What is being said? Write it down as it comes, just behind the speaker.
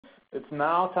it's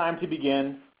now time to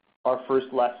begin our first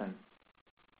lesson.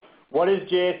 What is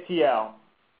JSTL?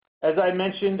 As I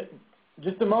mentioned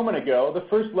just a moment ago, the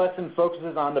first lesson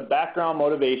focuses on the background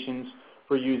motivations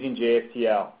for using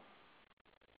JSTL.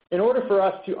 In order for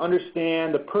us to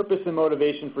understand the purpose and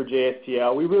motivation for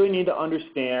JSTL, we really need to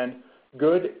understand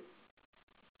good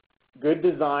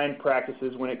design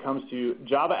practices when it comes to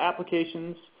Java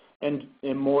applications and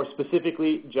more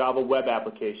specifically Java web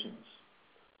applications.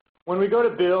 When we go to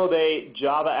build a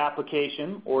Java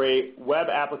application or a web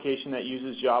application that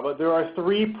uses Java, there are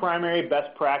three primary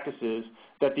best practices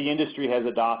that the industry has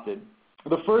adopted.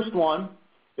 The first one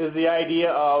is the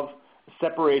idea of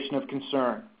separation of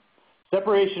concern.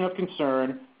 Separation of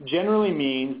concern generally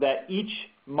means that each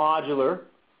module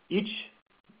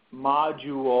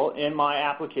in my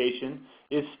application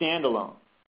is standalone.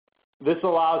 This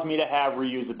allows me to have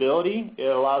reusability. It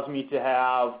allows me to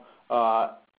have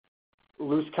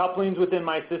loose couplings within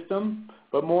my system,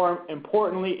 but more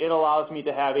importantly, it allows me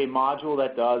to have a module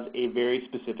that does a very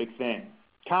specific thing.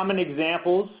 Common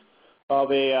examples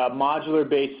of a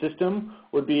modular-based system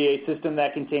would be a system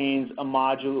that contains a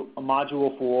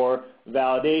module for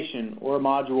validation, or a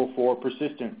module for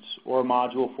persistence, or a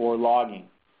module for logging.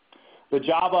 The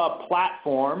Java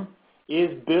platform is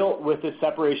built with the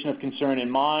separation of concern in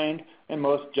mind, and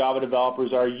most Java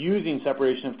developers are using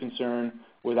separation of concern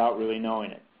without really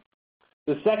knowing it.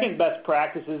 The second best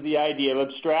practice is the idea of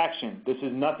abstraction. This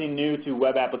is nothing new to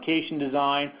web application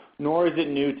design, nor is it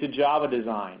new to Java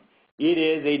design. It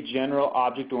is a general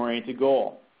object-oriented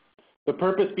goal. The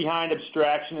purpose behind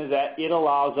abstraction is that it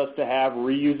allows us to have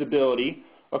reusability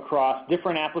across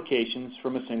different applications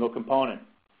from a single component.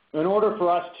 In order for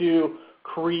us to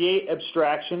create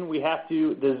abstraction, we have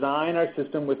to design our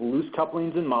system with loose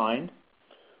couplings in mind.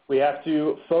 We have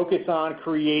to focus on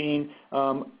creating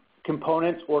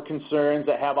components or concerns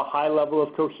that have a high level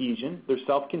of cohesion. They're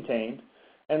self-contained.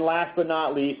 And last but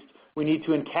not least, we need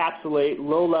to encapsulate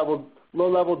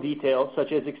low-level details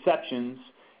such as exceptions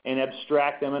and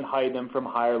abstract them and hide them from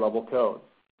higher-level code.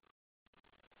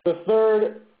 The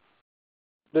third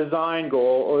design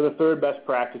goal, or the third best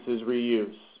practice, is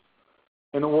reuse.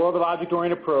 In the world of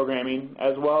object-oriented programming,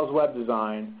 as well as web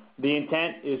design, the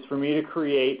intent is for me to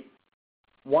create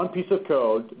one piece of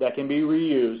code that can be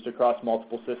reused across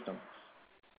multiple systems.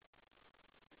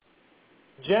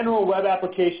 General web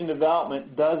application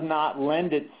development does not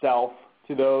lend itself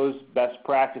to those best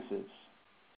practices.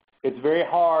 It's very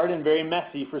hard and very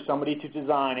messy for somebody to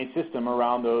design a system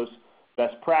around those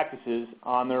best practices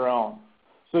on their own.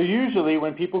 So usually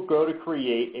when people go to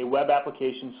create a web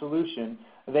application solution,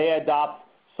 they adopt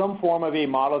some form of a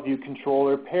model view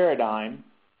controller paradigm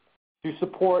to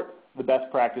support the best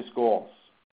practice goals.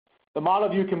 The model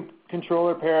view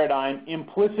controller paradigm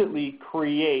implicitly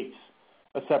creates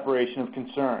a separation of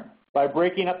concern. By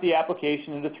breaking up the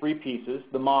application into three pieces,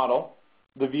 the model,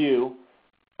 the view,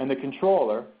 and the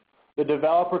controller, the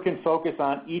developer can focus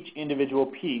on each individual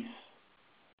piece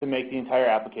to make the entire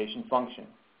application function.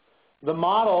 The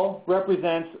model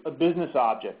represents a business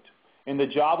object. In the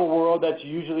Java world, that's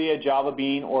usually a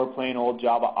JavaBean or a plain old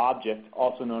Java object,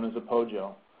 also known as a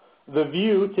POJO. The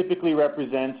view typically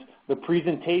represents the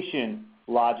presentation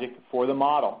logic for the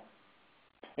model.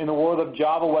 In the world of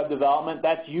Java web development,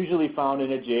 that's usually found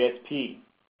in a JSP.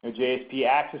 A JSP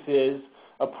accesses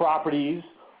properties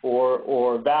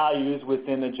or values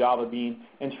within the JavaBean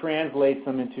and translates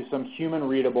them into some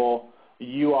human-readable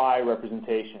UI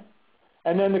representation.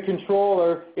 And then the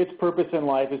controller, its purpose in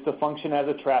life is to function as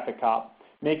a traffic cop,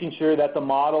 making sure that the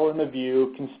model and the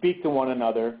view can speak to one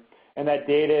another and that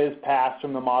data is passed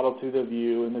from the model to the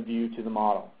view and the view to the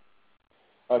model.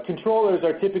 Controllers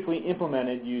are typically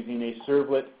implemented using a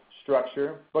servlet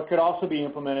structure, but could also be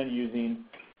implemented using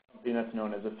something that's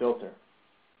known as a filter.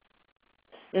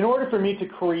 In order for me to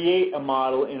create a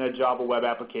model in a Java web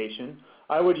application,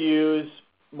 I would use,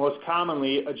 most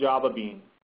commonly, a JavaBean.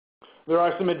 There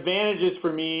are some advantages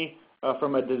for me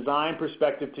from a design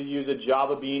perspective to use a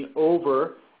JavaBean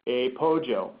over a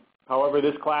POJO. However,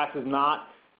 this lesson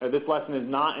is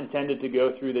not intended to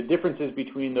go through the differences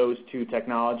between those two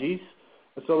technologies.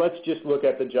 So let's just look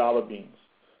at the JavaBeans.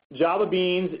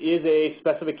 JavaBeans is a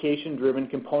specification-driven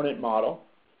component model.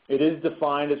 It is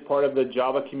defined as part of the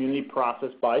Java community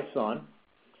process by Sun.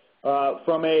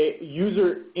 From a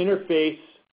user interface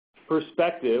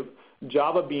perspective,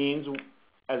 JavaBeans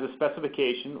as a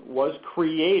specification was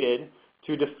created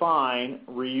to define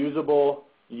reusable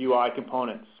UI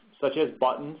components, such as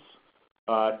buttons,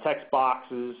 text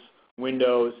boxes,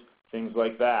 windows, things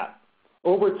like that.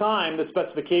 Over time, the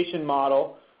specification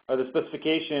model, or the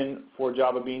specification for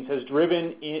JavaBeans has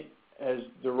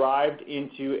derived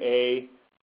into a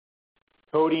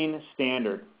coding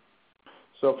standard.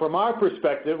 So from our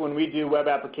perspective, when we do web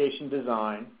application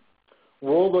design,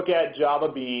 we'll look at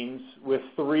JavaBeans with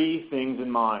three things in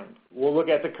mind. We'll look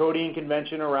at the coding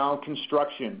convention around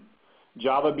construction.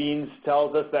 JavaBeans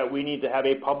tells us that we need to have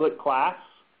a public class.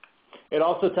 It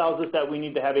also tells us that we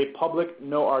need to have a public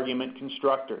no-argument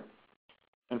constructor.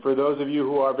 And for those of you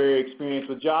who are very experienced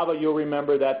with Java, you'll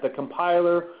remember that the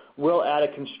compiler will add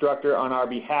a constructor on our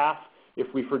behalf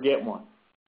if we forget one.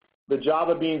 The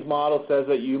JavaBeans model says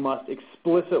that you must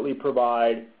explicitly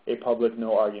provide a public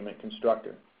no-argument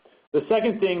constructor. The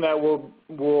second thing that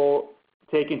we'll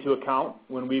take into account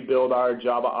when we build our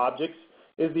Java objects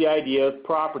is the idea of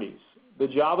properties. The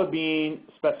JavaBeans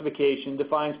specification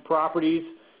defines properties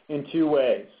in two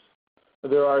ways.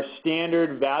 There are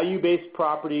standard value-based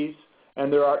properties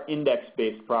and there are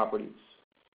index-based properties.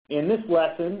 In this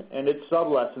lesson and its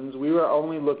sub-lessons, we are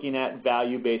only looking at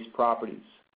value-based properties.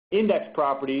 Index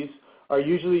properties are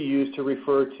usually used to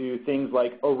refer to things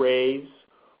like arrays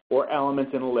or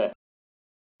elements in a list.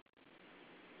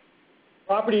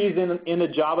 Properties in the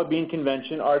JavaBeans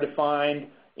convention are defined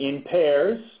in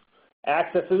pairs.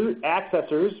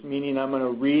 Accessors, meaning I'm going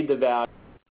to read the value,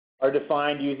 are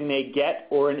defined using a get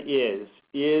or an is.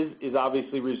 Is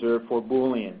obviously reserved for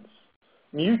Booleans.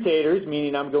 Mutators,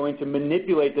 meaning I'm going to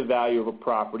manipulate the value of a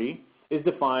property, is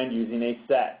defined using a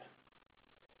set.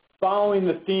 Following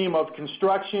the theme of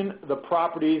construction, the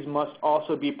properties must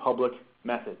also be public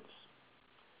methods.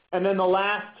 And then the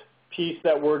last piece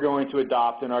that we're going to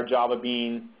adopt in our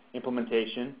JavaBeans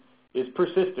implementation is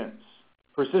persistence.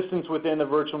 Persistence within the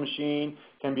virtual machine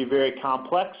can be very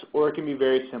complex or it can be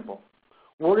very simple.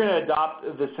 We're going to adopt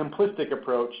the simplistic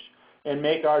approach and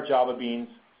make our JavaBeans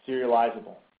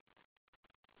serializable.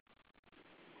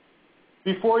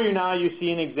 Before you now, you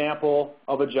see an example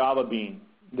of a JavaBean.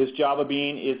 This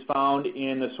JavaBean is found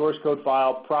in the source code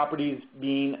file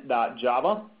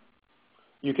PropertiesBean.java.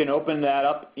 You can open that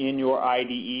up in your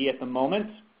IDE at the moment.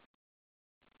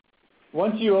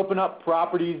 Once you open up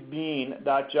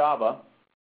PropertiesBean.java,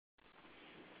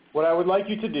 what I would like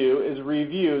you to do is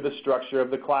review the structure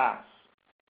of the class.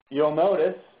 You'll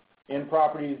notice in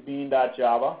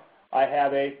PropertiesBean.java, I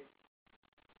have a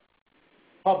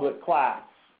public class.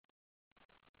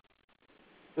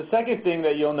 The second thing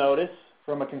that you'll notice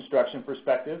from a construction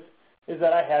perspective is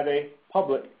that I have a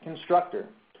public constructor.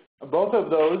 Both of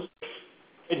those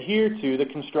adhere to the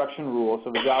construction rules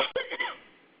of the Java.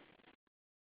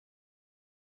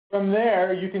 From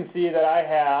there, you can see that I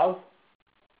have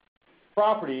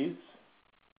properties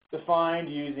defined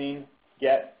using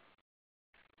get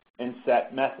and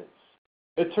set methods.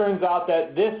 It turns out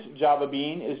that this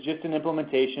JavaBean is just an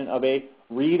implementation of a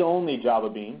read-only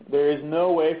JavaBean. There is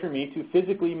no way for me to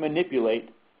physically manipulate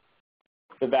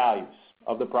the values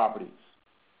of the properties.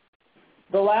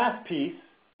 The last piece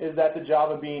is that the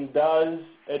JavaBean does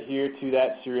adhere to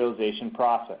that serialization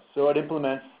process. So it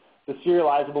implements the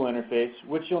serializable interface,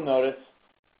 which you'll notice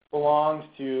belongs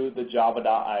to the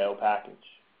java.io package.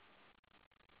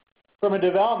 From a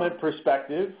development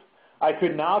perspective, I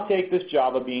could now take this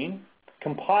JavaBean,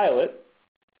 compile it,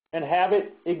 and have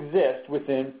it exist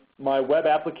within my web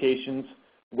applications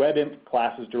webimp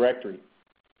classes directory.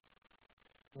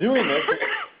 Doing this is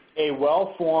a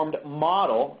well-formed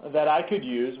model that I could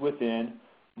use within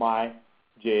my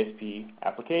JSP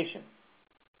application.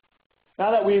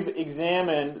 Now that we've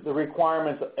examined the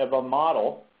requirements of a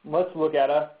model, let's look at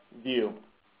a view.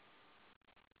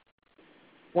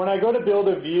 When I go to build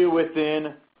a view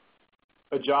within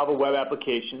a Java web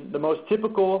application, the most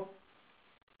typical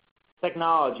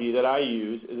technology that I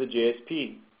use is a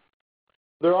JSP.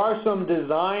 There are some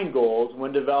design goals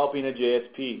when developing a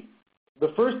JSP.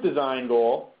 The first design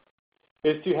goal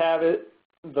is to have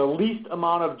the least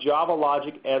amount of Java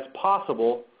logic as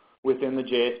possible within the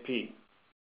JSP.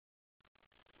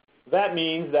 That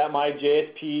means that my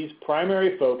JSP's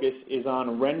primary focus is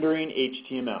on rendering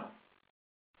HTML.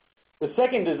 The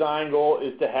second design goal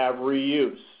is to have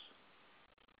reuse.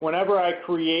 Whenever I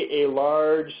create a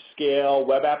large-scale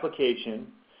web application,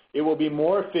 it will be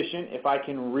more efficient if I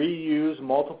can reuse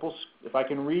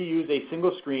a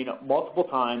single screen multiple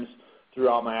times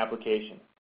throughout my application.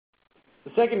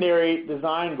 The secondary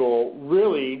design goal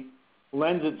really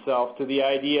lends itself to the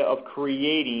idea of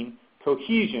creating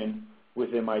cohesion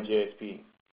within my JSP.